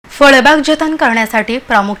फळबाग जतन करण्यासाठी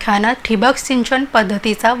प्रामुख्याने ठिबक सिंचन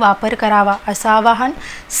पद्धतीचा वापर करावा असं आवाहन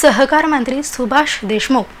सहकार मंत्री सुभाष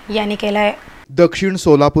देशमुख यांनी केलं आहे। दक्षिण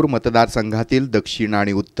सोलापूर मतदारसंघातील दक्षिण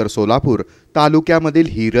आणि उत्तर सोलापूर तालुक्यामधील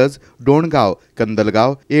हिरज, डोणगाव,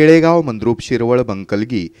 कंदलगाव, येळेगाव, मंद्रुप, शिरवळ,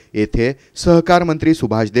 बंकलगी येथे सहकार मंत्री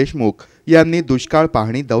सुभाष देशमुख यांनी दुष्काळ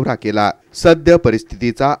पाहणी दौरा केला। सद्य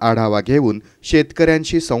परिस्थितीचा आढावा घेऊन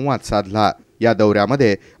शेतकऱ्यांशी संवाद साधला। या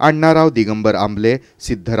दौऱ्यामध्ये अण्णाराव दिगंबर आंबले,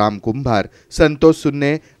 सिद्धराम कुंभार, संतोष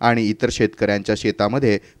सुन्ने आणि इतर शेतकऱ्यांच्या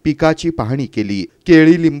शेतामध्ये पिकाची पाहणी केली।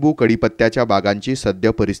 केळी, लिंबू, कडीपत्त्याच्या बागांची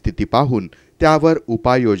सद्य परिस्थिती पाहून त्यावर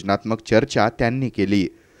उपाययोजनात्मक चर्चा त्यांनी केली।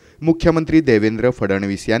 मुख्यमंत्री देवेंद्र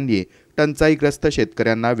फडणवीस यांनी टंचाईग्रस्त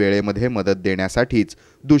शेतकऱ्यांना वेळेमध्ये मदत देण्यासाठीच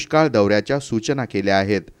दुष्काळ दौऱ्याच्या सूचना केल्या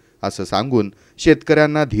आहेत असं सांगून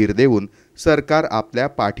शेतकऱ्यांना धीर देऊन सरकार आपल्या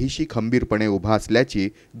पाठीशी खंबीरपणे उभा असल्याची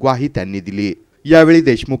ग्वाही त्यांनी दिली। यावेळी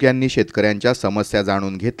देशमुख यांनी शेतकऱ्यांच्या समस्या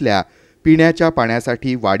जाणून घेतल्या। पिण्याच्या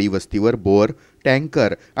पाण्यासाठी वाडी वस्तीवर बोर,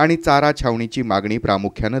 टँकर आणि चारा छावणीची मागणी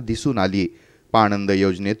प्रामुख्याने दिसून आली। पाणंद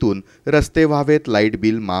योजनेतून रस्ते व्हावेत, लाईट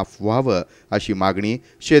बिल माफ व्हावं अशी मागणी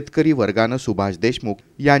शेतकरी वर्गाने सुभाष देशमुख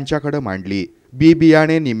यांच्याकडे मांडली। बी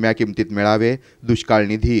बियाणे निम्म्या किमतीत मिळावे, दुष्काळ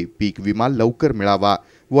निधी, पीक विमा लवकर मिळावा,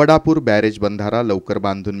 वडापूर बॅरेज बंधारा लवकर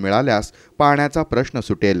बांधून मिळाल्यास पाण्याचा प्रश्न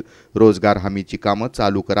सुटेल, रोजगार हमीची कामं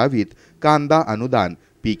चालू करावीत, कांदा अनुदान,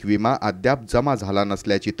 पीक विमा अद्याप जमा झाला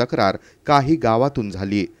नसल्याची तक्रार काही गावातून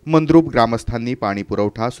झाली। मंद्रुप ग्रामस्थांनी पाणी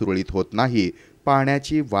पुरवठा सुरळीत होत नाही,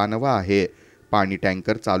 पाण्याची वानवा आहे, पाणी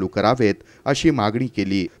टँकर चालू करावेत अशी मागणी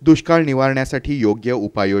केली। दुष्काळ निवारण्यासाठी योग्य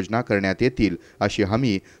उपाययोजना करण्यात येतील अशी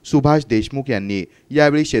हमी सुभाष देशमुख यांनी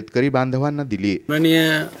यावेळी शेतकरी बांधवांना दिली। माननीय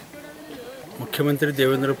मुख्यमंत्री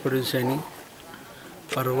देवेंद्र फडणवीस यांनी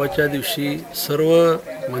परवाच्या दिवशी सर्व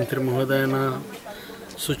मंत्री महोदयांना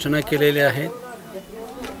सूचना केलेल्या आहेत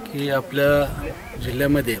की आपल्या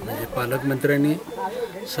जिल्ह्यामध्ये म्हणजे पालकमंत्र्यांनी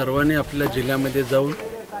सर्वांनी आपल्या जिल्ह्यामध्ये जाऊन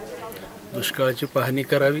दुष्काळाची पाहणी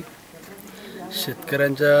करावी,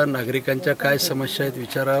 शेतकऱ्यांच्या नागरिकांच्या काय समस्या आहेत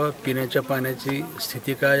विचारावं, पिण्याच्या पाण्याची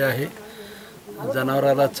स्थिती काय आहे,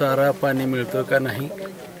 जनावराला चारा पाणी मिळतं का नाही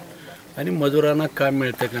आणि मजुरांना काम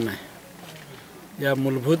मिळतं का नाही, या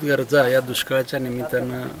मूलभूत गरजा या दुष्काळाच्या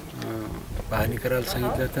निमित्तानं पाहणी करायला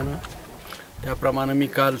सांगितलं त्यांना। त्याप्रमाणे मी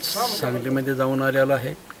काल सांगलीमध्ये जाऊन आलेलो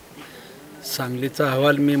आहे। सांगलीचा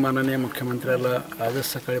अहवाल मी माननीय मुख्यमंत्र्याला आजच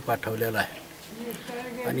सकाळी पाठवलेला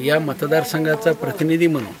आहे आणि या मतदारसंघाचा प्रतिनिधी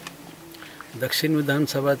म्हणून दक्षिण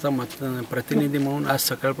विधानसभाचा प्रतिनिधी म्हणून आज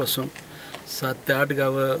सकाळपासून 7 ते 8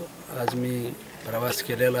 गावं आज मी प्रवास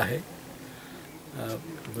केलेला आहे।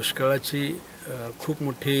 दुष्काळाची खूप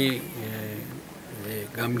मोठी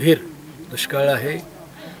गंभीर दुष्काळ आहे,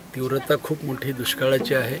 तीव्रता खूप मोठी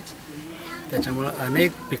दुष्काळाची आहे, त्याच्यामुळे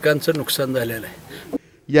अनेक पिकांचं नुकसान झालेलं आहे।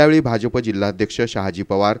 यावेळी भाजप जिल्हाध्यक्ष शहाजी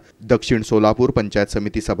पवार, दक्षिण सोलापूर पंचायत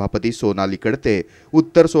समिती सभापती सोनाली कडते,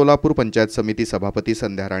 उत्तर सोलापूर पंचायत समिती सभापती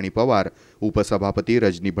संध्याराणी पवार, उपसभापती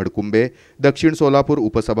रजनी भडकुंबे, दक्षिण सोलापूर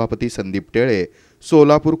उपसभापती संदीप टेळे,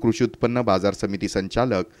 सोलापूर कृषी उत्पन्न बाजार समिती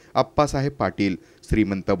संचालक आप्पासाहेब पाटील,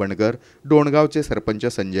 श्रीमंत बणगर, डोणगावचे सरपंच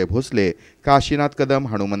संजय भोसले, काशीनाथ कदम,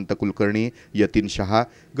 हनुमंत कुलकर्णी, यतीन शहा,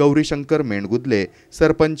 गौरीशंकर मेणगुदले,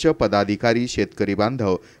 सरपंच, पदाधिकारी, शेतकरी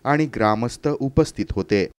बांधव आणि ग्रामस्थ उपस्थित होते।